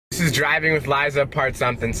This is Driving with Liza, part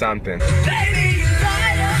something something. Baby, you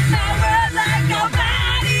light up my world like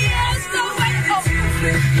nobody else. The way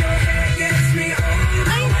flip your hair gets me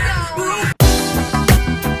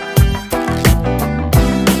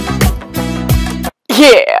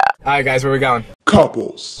Yeah! Alright guys, where we going?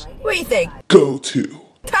 Couples. What do you think? Go to.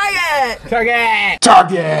 Target! Target!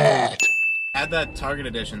 Target! Add that Target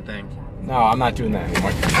edition thing. No, I'm not doing that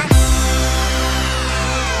anymore.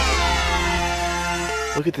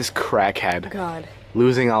 Look at this crackhead. God.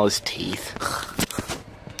 Losing all his teeth.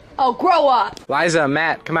 Oh, grow up! Liza,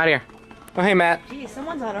 Matt, come out here. Oh, hey, Matt. Geez,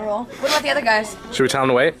 someone's on a roll. What about the other guys? Should we tell him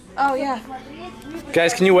to wait? Oh, yeah.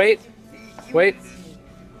 Guys, can you wait? Wait.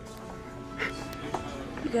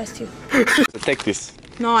 You guys too. Take this.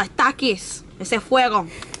 No, taquis. Ese fuego.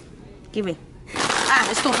 Give me.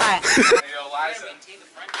 Ah, it's too hot. Hey, yo, Liza.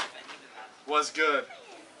 What's good?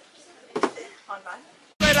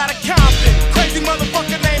 Straight out of Compton, crazy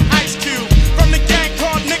motherfucker named Ice Cube. From the gang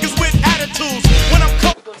called niggas with attitudes. When I'm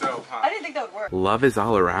Dope, huh? I didn't think that would work. Love is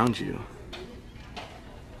all around you.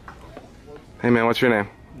 Hey man, what's your name?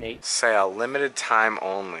 Nate. Say a limited time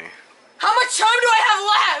only. How much time do I have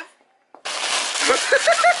left?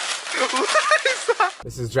 Liza!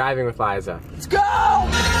 This is Driving with Liza. Let's go!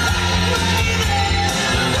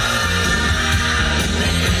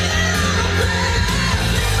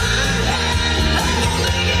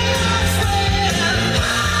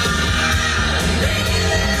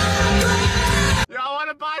 Y'all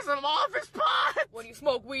wanna buy some office pots? When you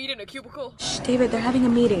smoke weed in a cubicle? Shh, David, they're having a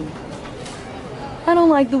meeting. I don't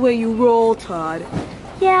like the way you roll, Todd.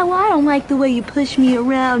 Yeah, well, I don't like the way you push me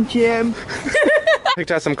around, Jim.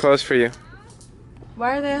 Picked out some clothes for you.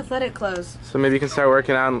 Why are they athletic clothes? So maybe you can start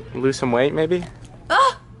working out and lose some weight, maybe?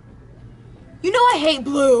 Ah! You know I hate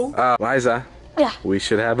blue. Liza. Yeah. We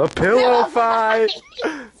should have a pillow fight.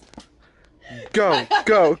 Go,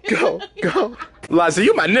 go, go, go. Liza,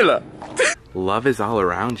 you Manila. Love is all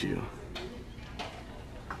around you.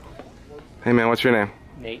 Hey man, what's your name?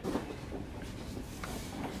 Nate.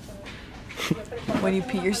 When you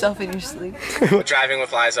pee yourself in your sleep. Driving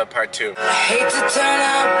with Liza, part 2. Hate to turn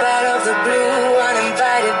up out of the blue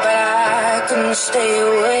uninvited, but I couldn't stay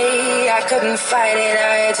away. I couldn't fight it.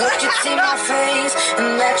 I hoped you'd see my face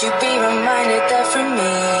and that you'd be reminded that for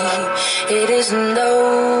me it isn't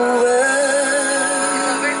over.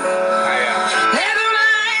 Never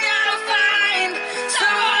mind, I'll find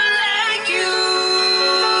someone like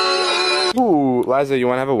you. Ooh, Liza, you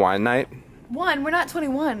wanna have a wine night? 1, we're not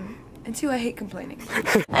 21. And 2, I hate complaining.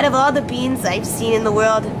 Out of all the beans I've seen in the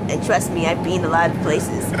world, and trust me, I've been a lot of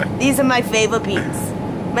places, these are my favorite beans.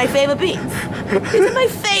 My favorite beans. These are my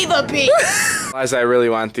favorite beans. Liza, I really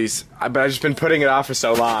want these, but I've just been putting it off for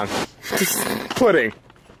so long. Pudding.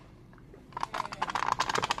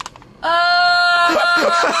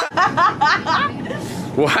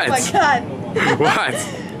 What? Oh my god. What?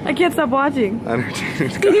 I can't stop watching.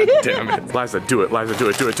 Entertainment. God damn it. Liza, do it. Liza, do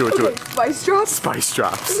it. Do it. Do it. Do it. Spice drops? Spice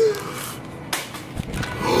drops.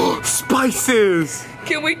 Spices!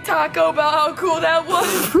 Can we taco about how cool that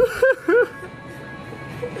was?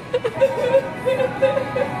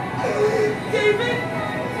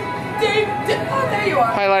 David, oh, there you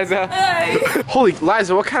are. Hi, Liza. Hey. Holy,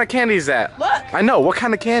 Liza, what kind of candy is that? Look. I know, what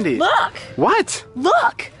kind of candy? Look. What?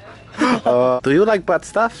 Look. Do you like butt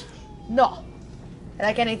stuff? No. I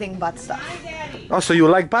like anything but stuff. Oh, so you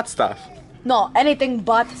like butt stuff? No, anything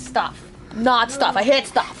but stuff. Not stuff. I hate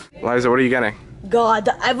stuff. Liza, what are you getting? God,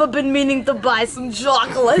 I've been meaning to buy some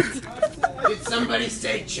chocolate. Did somebody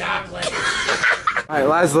say chocolate? Alright,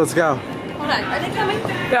 Liza, let's go. Hold on, are they coming?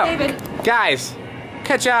 Yo, David. guys,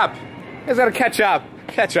 catch up. You guys gotta catch up.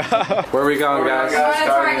 Catch up. Where are we going, guys? We're at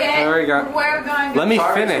Target. Where are we going? Where are we going? Let me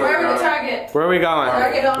finish. Where are we Target? Where are we going?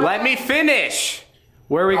 Target on Let me finish.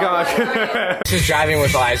 Where are we going? This is Driving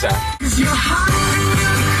with Liza.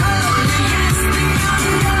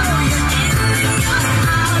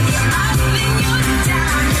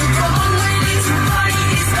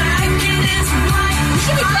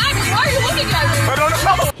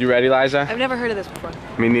 You ready, Liza? I've never heard of this before.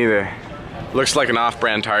 Me neither. Looks like an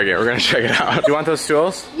off-brand Target. We're gonna check it out. You want those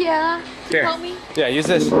stools? Yeah. Can Here. you help me? Yeah, use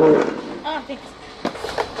this. Oh, thanks.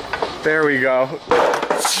 There we go.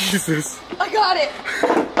 Jesus. I got it.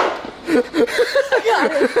 I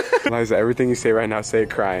got it. Liza, everything you say right now, say it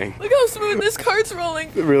crying. Look how smooth this cart's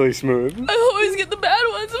rolling. Really smooth. I always get the bad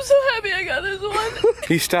ones. I'm so happy I got this one.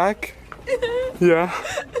 You stuck? Yeah.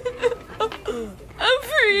 I'm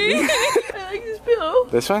free. I like this pillow.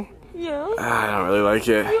 This one? Yeah. I don't really like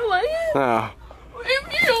it. You don't like it? No. What do you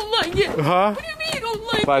mean you don't like it? Huh? What do you mean you don't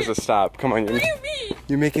like Liza, it? stop. Come on. What do you mean?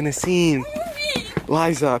 You're making a scene. What do you mean?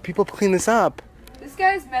 Liza, people clean this up. This guy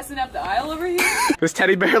guys messing up the aisle over here? This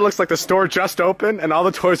teddy bear looks like the store just opened and all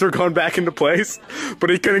the toys were going back into place, but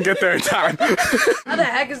he couldn't get there in time. How the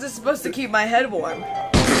heck is this supposed to keep my head warm?